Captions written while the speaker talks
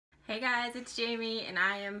Hey guys, it's Jamie and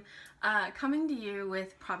I am coming to you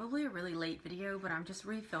with probably a really late video, but I'm just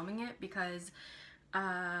refilming it because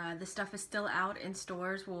the stuff is still out in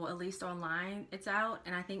stores. Well, at least online it's out,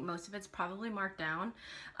 and I think most of it's probably marked down.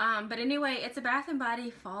 But anyway, it's a Bath & Body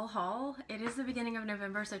fall haul. It is the beginning of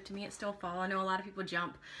November, so to me it's still fall. I know a lot of people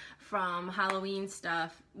jump from Halloween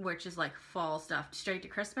stuff, which is like fall stuff, straight to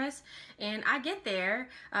Christmas. And I get there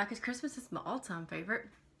because Christmas is my all-time favorite.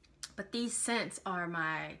 But these scents are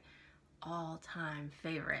my all-time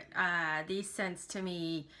favorite. These scents to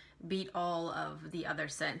me beat all of the other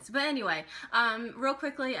scents. But anyway, real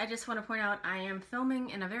quickly, I just want to point out I am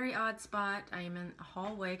filming in a very odd spot. I am in a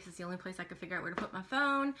hallway because it's the only place I could figure out where to put my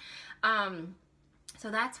phone.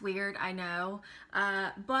 So that's weird, I know.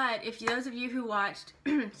 But if those of you who watched,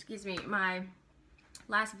 excuse me, my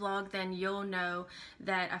last vlog, then you'll know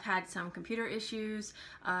that I've had some computer issues.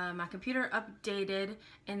 My computer updated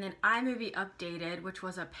and then iMovie updated, which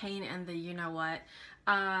was a pain in the you-know-what.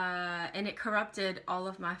 And it corrupted all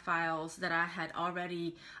of my files that I had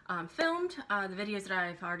already filmed. The videos that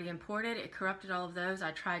I've already imported, it corrupted all of those.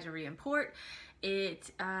 I tried to re-import.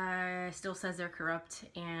 It still says they're corrupt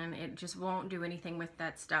and it just won't do anything with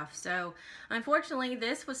that stuff. So unfortunately,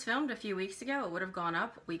 this was filmed a few weeks ago. It would have gone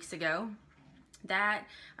up weeks ago. That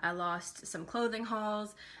I lost some clothing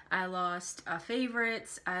hauls, I lost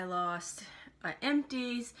favorites, I lost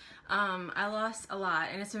empties, I lost a lot,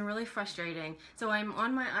 and it's been really frustrating. So I'm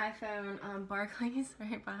on my iPhone. Barkley's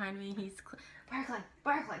right behind me. He's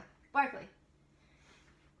Barkley.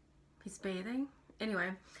 He's bathing. Anyway,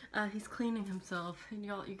 he's cleaning himself, and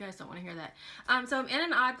you guys don't want to hear that. So I'm in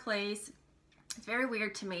an odd place. It's very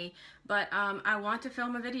weird to me, but I want to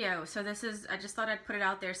film a video, so I just thought I'd put it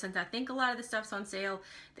out there since I think a lot of the stuff's on sale.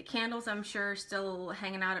 The candles, I'm sure, still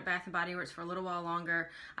hanging out at Bath & Body Works for a little while longer.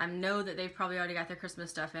 I know that they've probably already got their Christmas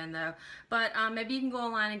stuff in, though, but maybe you can go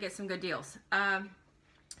online and get some good deals.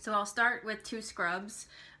 So I'll start with two scrubs.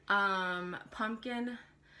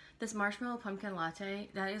 This marshmallow pumpkin latte,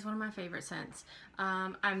 that is one of my favorite scents.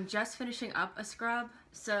 I'm just finishing up a scrub,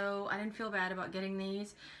 so I didn't feel bad about getting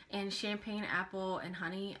these. And champagne, apple, and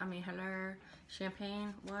honey. Hello,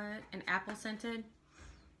 champagne, what? And apple scented.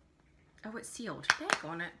 Oh, it's sealed. Back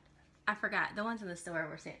on it. I forgot. The ones in the store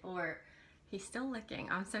were saying, or he's still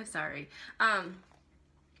licking. I'm so sorry.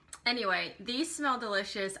 Anyway, these smell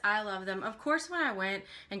delicious. I love them. Of course, when I went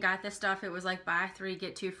and got this stuff, it was like buy 3,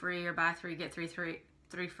 get 2 free, or buy 3, get 3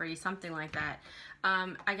 free, something like that.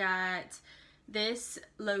 I got this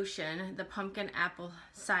lotion, the pumpkin apple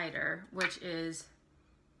cider, which is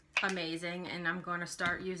amazing, and I'm going to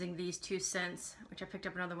start using these two scents, which I picked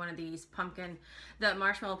up another one of these, the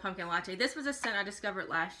marshmallow pumpkin latte. This was a scent I discovered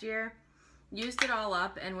last year, used it all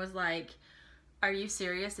up, and was like, are you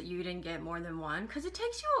serious that you didn't get more than one? Because it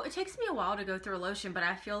takes me a while to go through a lotion, but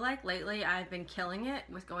I feel like lately I've been killing it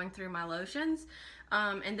with going through my lotions.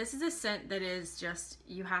 And this is a scent that is just,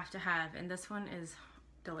 you have to have, and this one is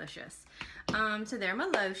delicious. So they're my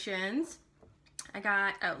lotions. I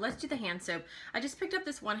got, oh, let's do the hand soap. I just picked up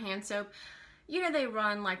this one hand soap. You know, they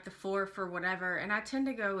run like the 4 for whatever, and I tend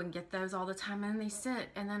to go and get those all the time, and they sit,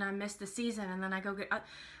 and then I miss the season, and then I go get,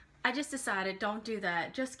 I just decided, don't do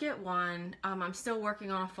that. Just get one. I'm still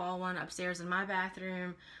working on a fall one upstairs in my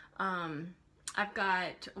bathroom. I've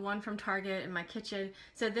got one from Target in my kitchen.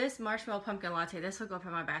 So this marshmallow pumpkin latte, this will go up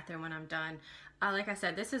in my bathroom when I'm done. Like I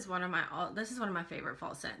said, this is one of my favorite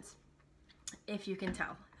fall scents, if you can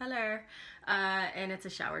tell. Hello. And it's a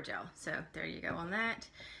shower gel. So there you go on that.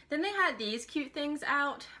 Then they had these cute things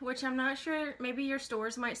out, which I'm not sure, maybe your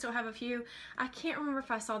stores might still have a few. I can't remember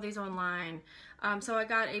if I saw these online. So I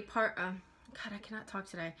got a God, I cannot talk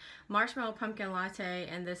today. Marshmallow pumpkin latte,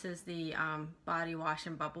 and this is the body wash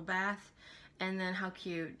and bubble bath. And then how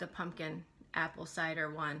cute, the pumpkin apple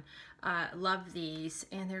cider one. Love these,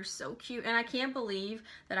 and they're so cute. And I can't believe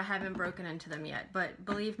that I haven't broken into them yet. But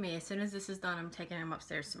believe me, as soon as this is done, I'm taking them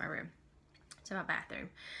upstairs to my room, to my bathroom.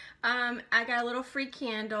 I got a little free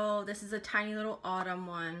candle. This is a tiny little autumn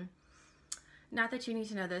one. Not that you need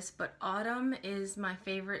to know this, but autumn is my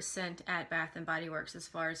favorite scent at Bath & Body Works as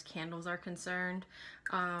far as candles are concerned.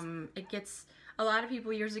 It gets, a lot of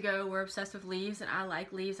people years ago were obsessed with leaves, and I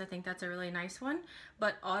like leaves. I think that's a really nice one,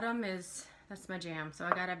 but autumn that's my jam. So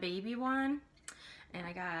I got a baby one, and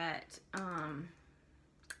I got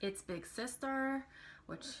It's Big Sister,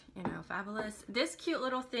 which, you know, fabulous. This cute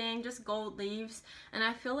little thing, just gold leaves, and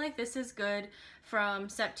I feel like this is good from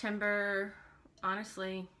September,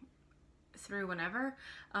 honestly, through whenever.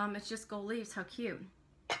 It's just gold leaves. How cute.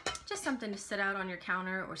 Just something to sit out on your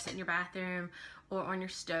counter or sit in your bathroom or on your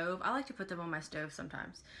stove. I like to put them on my stove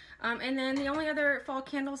sometimes. And then the only other fall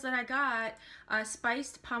candles that I got,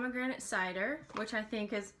 spiced pomegranate cider, which I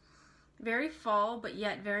think is very fall, but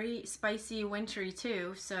yet very spicy, wintry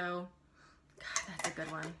too. So, God, that's a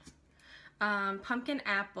good one. Pumpkin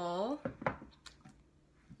apple.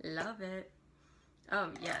 Love it. Oh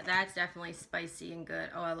yeah, that's definitely spicy and good.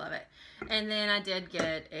 Oh, I love it. And then I did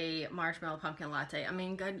get a marshmallow pumpkin latte. I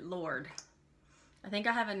mean, good Lord. I think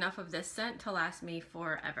I have enough of this scent to last me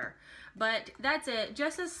forever. But that's it.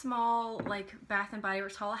 Just a small, like, Bath and Body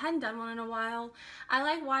Works haul. I hadn't done one in a while. I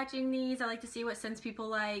like watching these. I like to see what scents people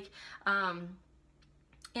like.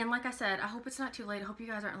 And like I said, I hope it's not too late. I hope you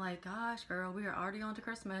guys aren't like, gosh, girl, we are already on to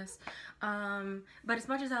Christmas. But as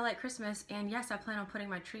much as I like Christmas, and yes, I plan on putting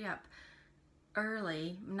my tree up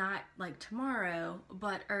early, not like tomorrow,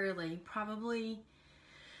 but early. Probably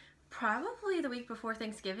the week before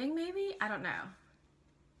Thanksgiving, maybe? I don't know.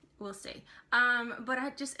 We'll see. But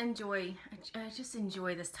I just enjoy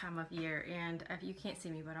this time of year, and if you can't see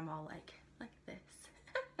me, but I'm all like this.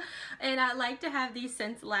 And I like to have these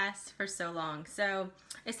scents last for so long. So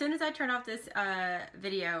as soon as I turn off this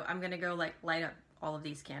video, I'm gonna go like light up all of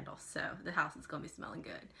these candles. So the house is gonna be smelling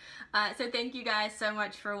good. So thank you guys so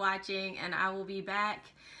much for watching, and I will be back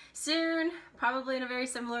soon, probably in a very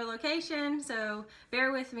similar location. So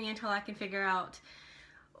bear with me until I can figure out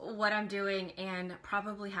what I'm doing, and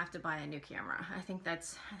probably have to buy a new camera. I think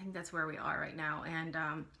that's where we are right now.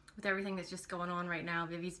 And with everything that's just going on right now,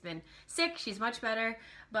 Vivi's been sick. She's much better,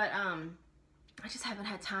 but I just haven't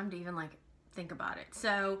had time to even like think about it.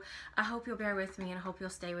 So I hope you'll bear with me, and I hope you'll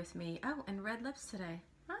stay with me. Oh, and red lips today.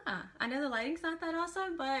 I know the lighting's not that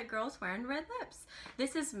awesome, but girl's wearing red lips.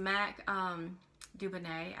 This is MAC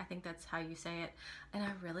Dubonnet, I think that's how you say it, and I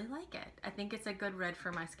really like it. I think it's a good red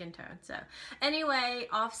for my skin tone. So anyway,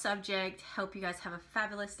 off subject, hope you guys have a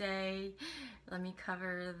fabulous day. Let me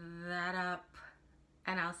cover that up,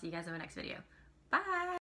 and I'll see you guys in the next video. Bye!